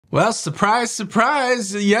Well, surprise,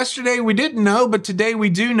 surprise. Yesterday we didn't know, but today we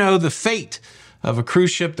do know the fate of a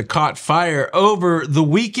cruise ship that caught fire over the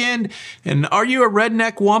weekend. And are you a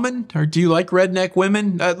redneck woman, or do you like redneck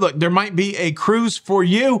women? Look, there might be a cruise for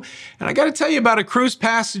you. And I got to tell you about a cruise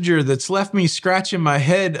passenger that's left me scratching my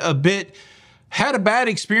head a bit. Had a bad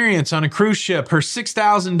experience on a cruise ship. Her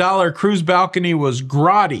 $6,000 cruise balcony was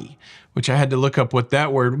grotty, which I had to look up what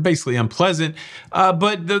that word, basically unpleasant.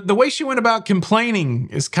 But the way she went about complaining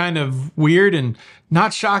is kind of weird and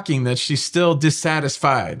not shocking that she's still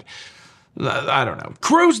dissatisfied. I don't know.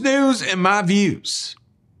 Cruise news and my views.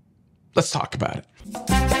 Let's talk about it.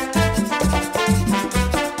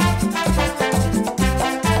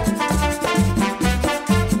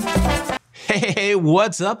 Hey,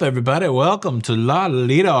 what's up, everybody? Welcome to La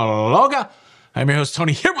Lita Loga. I'm your host,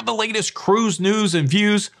 Tony, here with the latest cruise news and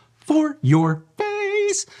views for your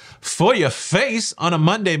face. For your face on a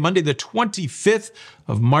Monday the 25th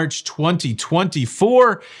of March,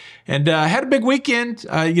 2024. And I had a big weekend.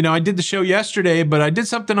 I did the show yesterday, but I did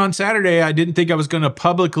something on Saturday I didn't think I was going to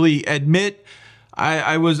publicly admit.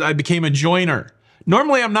 I became a joiner.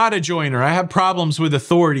 Normally, I'm not a joiner. I have problems with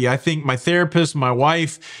authority. I think my therapist, my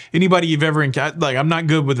wife, anybody you've ever encountered, I'm not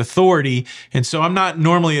good with authority. And so I'm not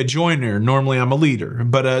normally a joiner. Normally, I'm a leader.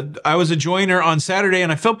 But I was a joiner on Saturday,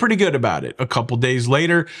 and I felt pretty good about it. A couple days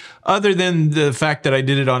later, other than the fact that I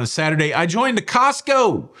did it on a Saturday, I joined the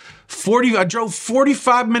Costco. I drove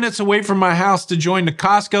 45 minutes away from my house to join the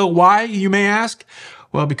Costco. Why, you may ask?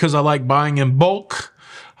 Well, because I like buying in bulk.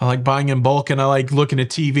 I like buying in bulk, and I like looking at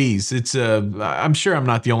TVs. I'm sure I'm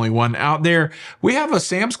not the only one out there. We have a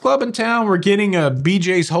Sam's Club in town. We're getting a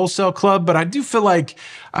BJ's Wholesale Club, but I do feel like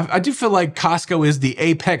Costco is the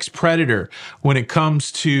apex predator when it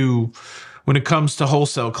comes to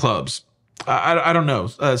wholesale clubs. I don't know.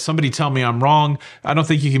 Somebody tell me I'm wrong. I don't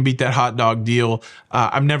think you can beat that hot dog deal.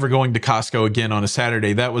 I'm never going to Costco again on a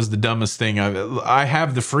Saturday. That was the dumbest thing. I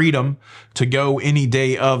have the freedom to go any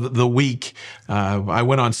day of the week. I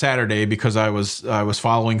went on Saturday because I was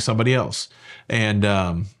following somebody else.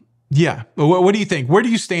 And yeah, what do you think? Where do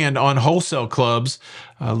you stand on wholesale clubs?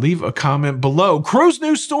 Leave a comment below. Cruise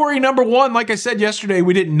news story number one. Like I said yesterday,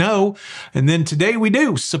 we didn't know. And then today we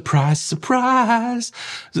do. Surprise, surprise.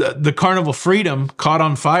 The Carnival Freedom caught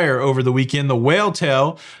on fire over the weekend. The whale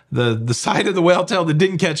tail, the side of the whale tail that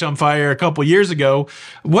didn't catch on fire a couple years ago.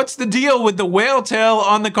 What's the deal with the whale tail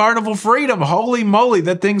on the Carnival Freedom? Holy moly,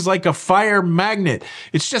 that thing's like a fire magnet.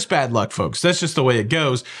 It's just bad luck, folks. That's just the way it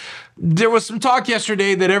goes. There was some talk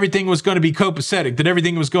yesterday that everything was going to be copacetic, that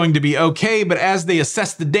everything was going to be okay, but as they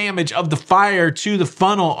assessed the damage of the fire to the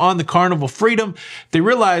funnel on the Carnival Freedom, they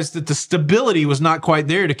realized that the stability was not quite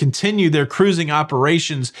there to continue their cruising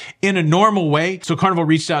operations in a normal way. So Carnival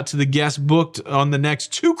reached out to the guests booked on the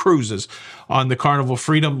next 2 cruises on the Carnival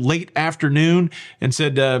Freedom late afternoon and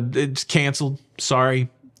said, it's canceled, sorry.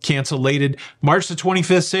 Cancelated. March the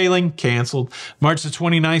 25th sailing, canceled. March the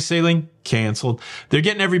 29th sailing, canceled. They're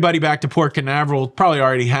getting everybody back to Port Canaveral. Probably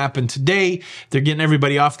already happened today. They're getting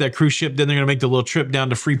everybody off that cruise ship. Then they're going to make the little trip down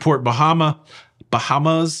to Freeport, Bahamas,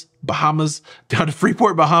 down to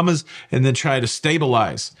Freeport, Bahamas, and then try to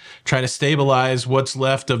stabilize what's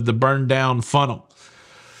left of the burned down funnel.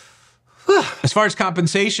 As far as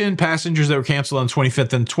compensation, passengers that were canceled on the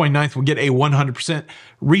 25th and 29th will get a 100%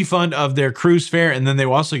 refund of their cruise fare, and then they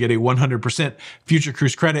will also get a 100% future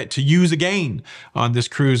cruise credit to use again on this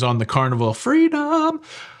cruise on the Carnival Freedom.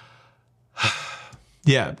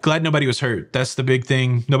 Yeah, glad nobody was hurt. That's the big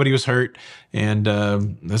thing. Nobody was hurt, and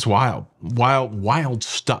that's wild. Wild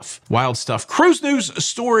stuff. Wild stuff. Cruise news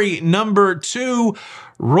story number 2.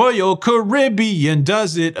 Royal Caribbean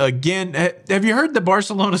does it again. Have you heard that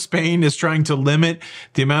Barcelona, Spain is trying to limit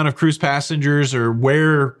the amount of cruise passengers or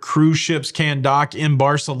where cruise ships can dock in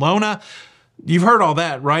Barcelona? You've heard all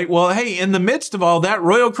that, right? Well, hey, in the midst of all that,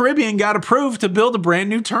 Royal Caribbean got approved to build a brand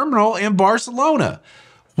new terminal in Barcelona.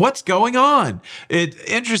 What's going on? It's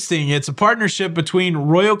interesting. It's a partnership between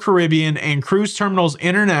Royal Caribbean and Cruise Terminals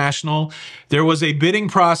International. There was a bidding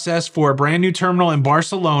process for a brand new terminal in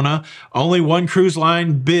Barcelona. Only one cruise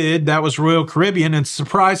line bid. That was Royal Caribbean. And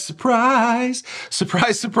surprise, surprise,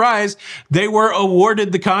 surprise, surprise, they were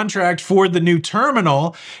awarded the contract for the new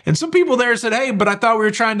terminal. And some people there said, hey, but I thought we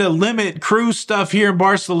were trying to limit cruise stuff here in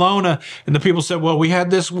Barcelona. And the people said, well, we had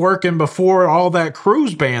this working before all that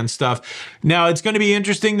cruise ban stuff. Now, it's going to be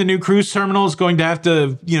interesting. The new cruise terminal is going to have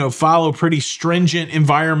to, follow pretty stringent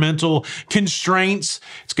environmental constraints.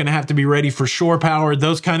 It's going to have to be ready for shore power,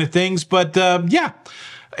 those kind of things. But yeah,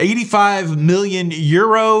 85 million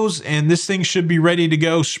euros, and this thing should be ready to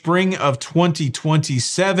go spring of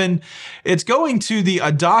 2027. It's going to the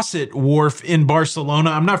Adasset Wharf in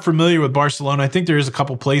Barcelona. I'm not familiar with Barcelona. I think there is a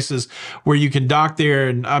couple places where you can dock there,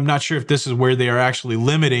 and I'm not sure if this is where they are actually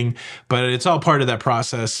limiting, but it's all part of that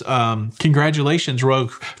process. Congratulations,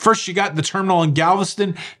 Rogue. First, you got the terminal in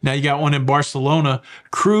Galveston. Now you got one in Barcelona.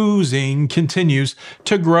 Cruising continues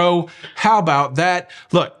to grow. How about that?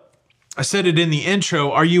 Look, I said it in the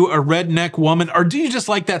intro. Are you a redneck woman, or do you just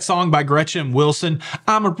like that song by Gretchen Wilson?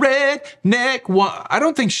 I'm a redneck woman. I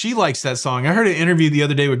don't think she likes that song. I heard an interview the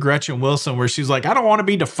other day with Gretchen Wilson where she's like, I don't want to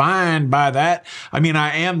be defined by that. I mean,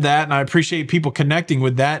 I am that, and I appreciate people connecting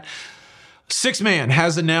with that. Six Man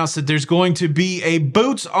has announced that there's going to be a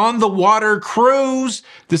Boots on the Water cruise.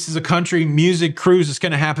 This is a country music cruise. It's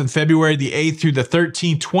going to happen February the 8th through the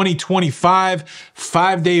 13th, 2025.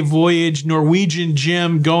 5-day voyage, Norwegian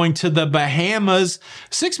gem going to the Bahamas.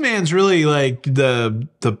 Six Man's really like the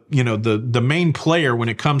main player when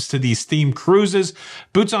it comes to these themed cruises.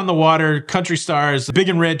 Boots on the Water, country stars, Big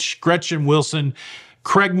and Rich, Gretchen Wilson,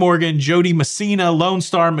 Craig Morgan, Jody Messina, Lone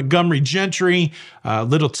Star, Montgomery Gentry,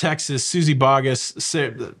 Little Texas, Susie Bogus.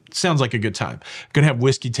 Sounds like a good time. Gonna have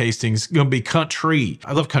whiskey tastings. Gonna be country.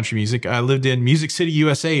 I love country music. I lived in Music City,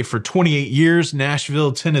 USA for 28 years,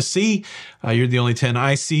 Nashville, Tennessee. You're the only 10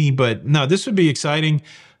 I see, but no, this would be exciting.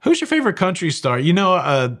 Who's your favorite country star? You know,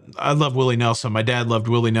 I love Willie Nelson. My dad loved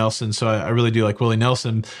Willie Nelson, so I really do like Willie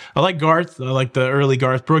Nelson. I like Garth. I like the early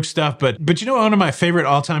Garth Brooks stuff. But you know, one of my favorite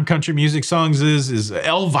all-time country music songs is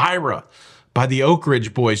Elvira by the Oak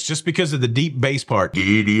Ridge Boys, just because of the deep bass part.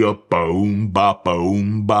 Giddy up, boom, bop,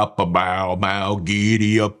 bow, bow.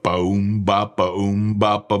 Giddy up, boom, bop,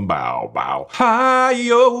 bow, bow.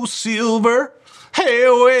 Hi-yo, Silver. Hey,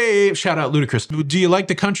 wave. Shout out Ludacris. Do you like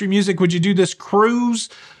the country music? Would you do this cruise?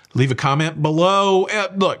 Leave a comment below.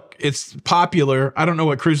 Look, it's popular. I don't know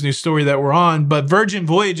what cruise news story that we're on, but Virgin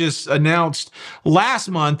Voyages announced last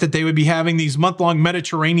month that they would be having these month-long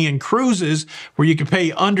Mediterranean cruises where you can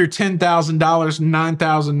pay under $10,000,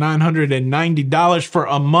 $9,990 for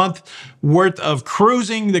a month worth of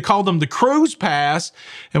cruising. They called them the Cruise Pass.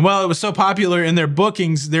 And while it was so popular in their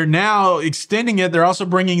bookings, they're now extending it. They're also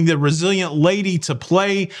bringing the Resilient Lady to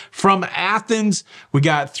play from Athens. We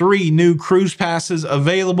got 3 new cruise passes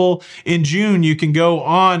available. In June, you can go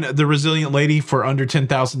on the Resilient Lady for under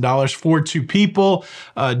 $10,000 for 2 people.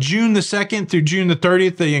 June the 2nd through June the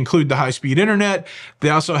 30th, they include the high-speed internet. They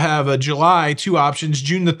also have July 2 options,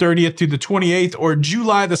 June the 30th through the 28th, or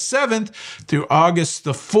July the 7th through August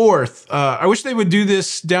the 4th. I wish they would do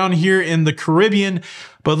this down here in the Caribbean,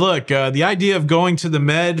 but look, the idea of going to the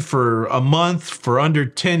Med for a month for under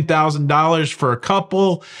 $10,000 for a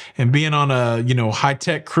couple and being on a,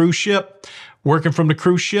 high-tech cruise ship, working from the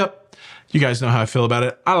cruise ship, you guys know how I feel about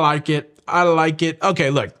it. I like it. I like it. Okay,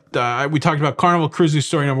 look, we talked about Carnival Cruise News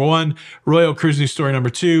Story number 1, Royal Cruise News Story number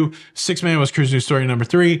 2, Six Man was Cruise News Story number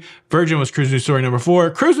 3, Virgin was Cruise News Story number 4,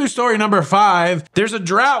 Cruise News Story number 5. There's a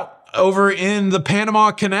drought over in the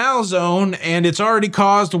Panama Canal zone, and it's already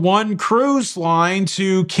caused one cruise line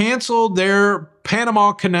to cancel their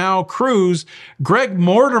Panama Canal cruise. Greg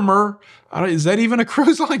Mortimer, is that even a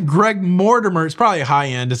cruise line? Greg Mortimer, it's probably high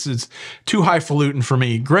end. It's too highfalutin for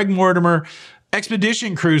me. Greg Mortimer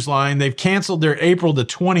Expedition Cruise Line, they've canceled their April the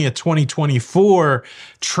 20th, 2024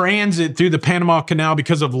 transit through the Panama Canal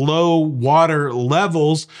because of low water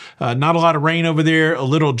levels. Not a lot of rain over there, a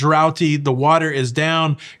little droughty. The water is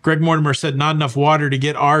down. Greg Mortimer said not enough water to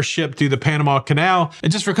get our ship through the Panama Canal.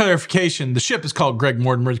 And just for clarification, the ship is called Greg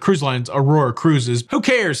Mortimer. The cruise line's Aurora Cruises. Who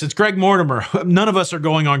cares? It's Greg Mortimer. None of us are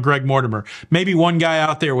going on Greg Mortimer. Maybe one guy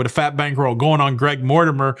out there with a fat bankroll going on Greg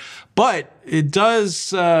Mortimer, but it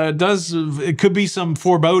it could be some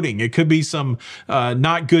foreboding. It could be some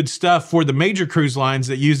not good stuff for the major cruise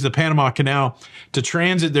lines that use the Panama Canal to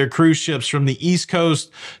transit their cruise ships from the East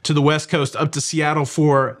Coast to the West Coast up to Seattle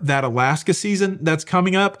for that Alaska season that's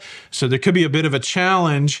coming up. So there could be a bit of a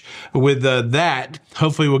challenge with that.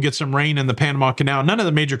 Hopefully we'll get some rain in the Panama Canal. None of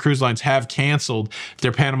the major cruise lines have canceled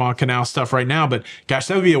their Panama Canal stuff right now, but gosh,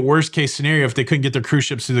 that would be a worst case scenario if they couldn't get their cruise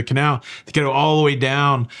ships through the canal. They go all the way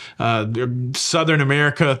down Southern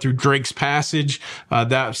America through Drake's Passage,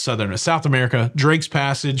 South America, Drake's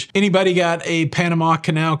Passage. Anybody got a Panama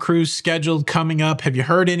Canal cruise scheduled coming up? Have you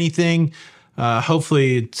heard anything?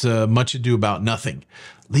 Hopefully it's much ado about nothing.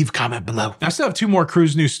 Leave a comment below. I still have 2 more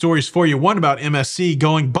cruise news stories for you. One about MSC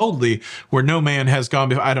going boldly where no man has gone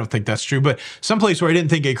before. I don't think that's true, but someplace where I didn't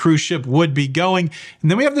think a cruise ship would be going. And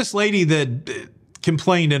then we have this lady that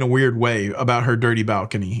complained in a weird way about her dirty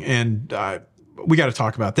balcony. And we got to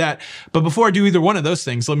talk about that. But before I do either one of those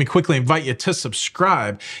things, let me quickly invite you to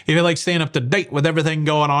subscribe if you like staying up to date with everything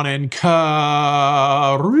going on in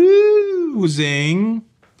cruising.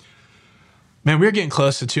 Man, we're getting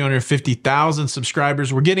close to 250,000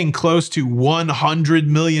 subscribers. We're getting close to 100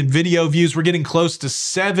 million video views. We're getting close to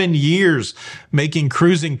 7 years making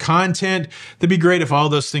cruising content. That'd be great if all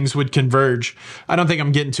those things would converge. I don't think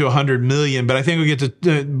I'm getting to 100 million, but I think we'll get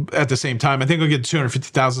to, at the same time, I think we'll get to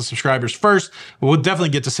 250,000 subscribers first. We'll definitely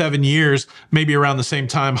get to 7 years, maybe around the same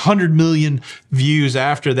time, 100 million views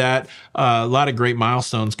after that. A lot of great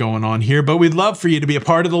milestones going on here, but we'd love for you to be a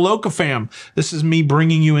part of the Loca fam. This is me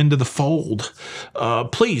bringing you into the fold.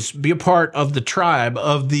 Please be a part of the tribe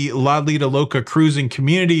of the La Lita Loca cruising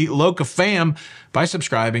community, Loca fam, by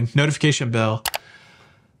subscribing, notification bell.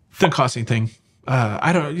 Doesn't cost anything.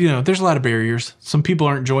 I don't, there's a lot of barriers. Some people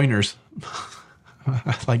aren't joiners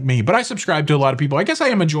like me, but I subscribe to a lot of people. I guess I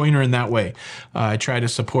am a joiner in that way. I try to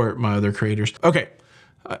support my other creators. Okay.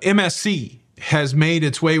 MSC has made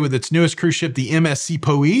its way with its newest cruise ship, the MSC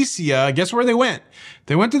Poesia. Guess where they went?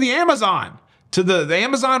 They went to the Amazon. To the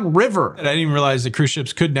Amazon River. And I didn't even realize that cruise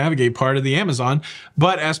ships could navigate part of the Amazon,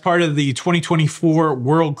 but as part of the 2024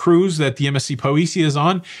 World Cruise that the MSC Poesia is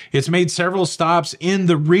on, it's made several stops in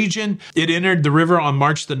the region. It entered the river on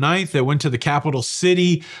March the 9th. It went to the capital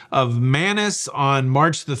city of Manus on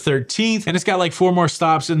March the 13th, and it's got like 4 more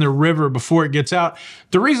stops in the river before it gets out.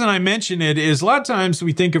 The reason I mention it is a lot of times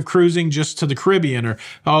we think of cruising just to the Caribbean, or,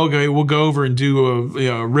 oh, okay, we'll go over and do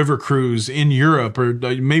a river cruise in Europe, or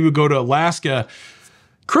maybe we'll go to Alaska.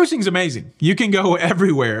 Cruising's amazing. You can go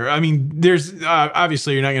everywhere. I mean, there's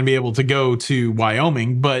obviously you're not going to be able to go to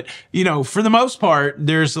Wyoming, but for the most part,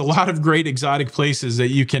 there's a lot of great exotic places that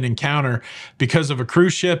you can encounter because of a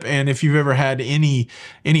cruise ship. And if you've ever had any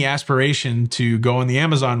aspiration to go on the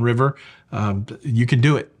Amazon River, you can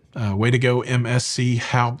do it. Way to go, MSC.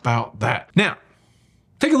 How about that? Now,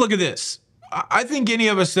 take a look at this. I think any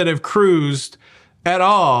of us that have cruised at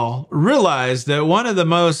all realize that one of the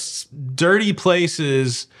most dirty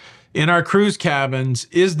places in our cruise cabins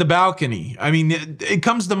is the balcony. I mean, it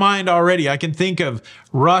comes to mind already. I can think of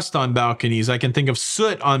rust on balconies. I can think of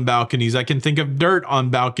soot on balconies. I can think of dirt on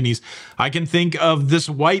balconies. I can think of this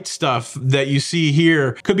white stuff that you see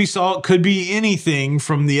here. Could be salt, could be anything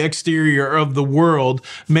from the exterior of the world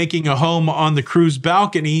making a home on the cruise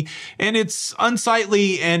balcony, and it's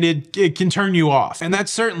unsightly and it can turn you off. And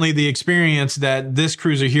that's certainly the experience that this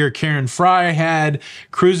cruiser here, Karen Fry, had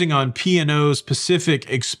cruising on P&O's Pacific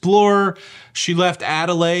Explorer. She left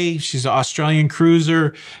Adelaide, she's an Australian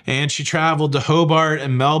cruiser, and she traveled to Hobart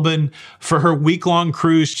and Melbourne for her week-long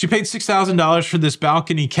cruise. She paid $6,000 for this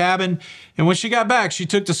balcony cabin, and when she got back, she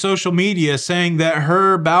took to social media saying that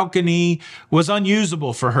her balcony was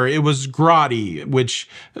unusable for her. It was grotty, which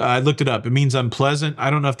I looked it up. It means unpleasant. I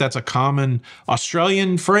don't know if that's a common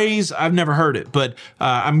Australian phrase. I've never heard it, but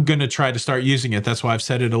I'm going to try to start using it. That's why I've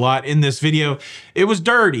said it a lot in this video. It was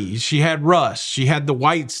dirty. She had rust. She had the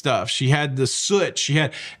white stuff. She had the soot. She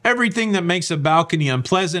had everything that makes a balcony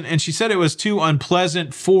unpleasant. And she said it was too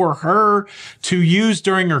unpleasant for her to use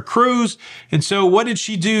during her cruise. And so what did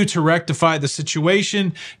she do to rectify the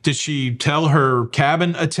situation? Did she tell her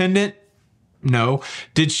cabin attendant? No.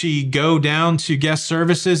 Did she go down to guest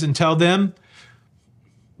services and tell them?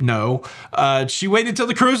 No. She waited till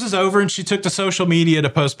the cruise is over and she took to social media to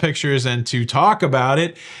post pictures and to talk about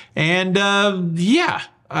it. And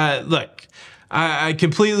look, I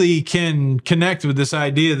completely can connect with this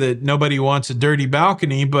idea that nobody wants a dirty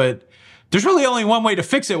balcony, but there's really only one way to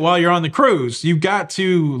fix it while you're on the cruise. You've got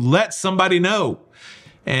to let somebody know.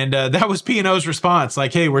 And that was P&O's response.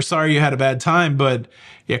 Like, hey, we're sorry you had a bad time, but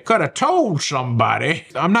you could have told somebody.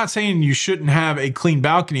 I'm not saying you shouldn't have a clean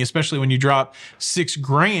balcony, especially when you drop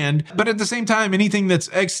 $6,000. But at the same time, anything that's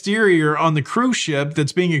exterior on the cruise ship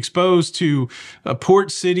that's being exposed to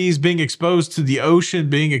port cities, being exposed to the ocean,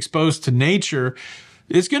 being exposed to nature,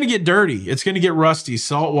 it's going to get dirty. It's going to get rusty.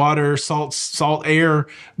 Salt water, salt air,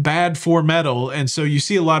 bad for metal. And so you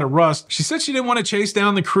see a lot of rust. She said she didn't want to chase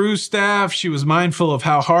down the cruise staff. She was mindful of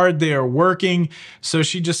how hard they are working. So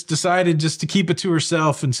she just decided just to keep it to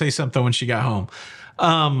herself and say something when she got home.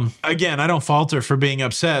 Again, I don't fault her for being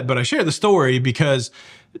upset, but I share the story because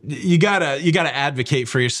you gotta advocate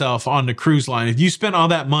for yourself on the cruise line. If you spent all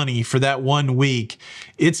that money for that 1 week,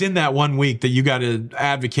 it's in that 1 week that you got to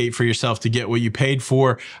advocate for yourself to get what you paid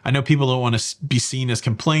for. I know people don't want to be seen as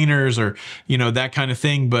complainers or, that kind of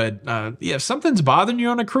thing. But yeah, if something's bothering you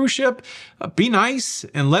on a cruise ship, be nice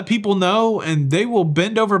and let people know, and they will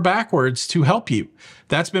bend over backwards to help you.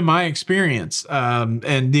 That's been my experience,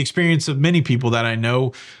 and the experience of many people that I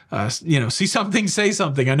know. see something, say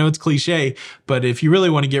something. I know it's cliche, but if you really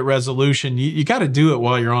want to get resolution, you got to do it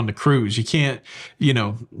while you're on the cruise. You can't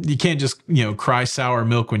just, cry sour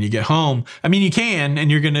milk when you get home. I mean, you can,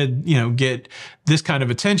 and you're going to, get this kind of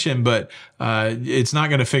attention, but it's not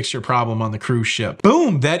going to fix your problem on the cruise ship.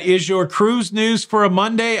 Boom. That is your cruise news for a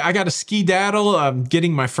Monday. I got to skedaddle. I'm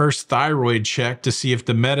getting my first thyroid check to see if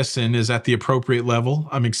the medicine is at the appropriate level.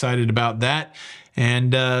 I'm excited about that.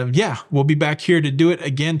 And yeah, we'll be back here to do it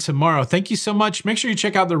again tomorrow. Thank you so much. Make sure you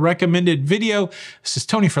check out the recommended video. This is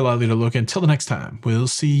Tony for La Lido Loca. Until the next time, we'll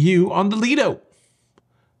see you on the Lido.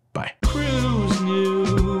 Bye. Cruise.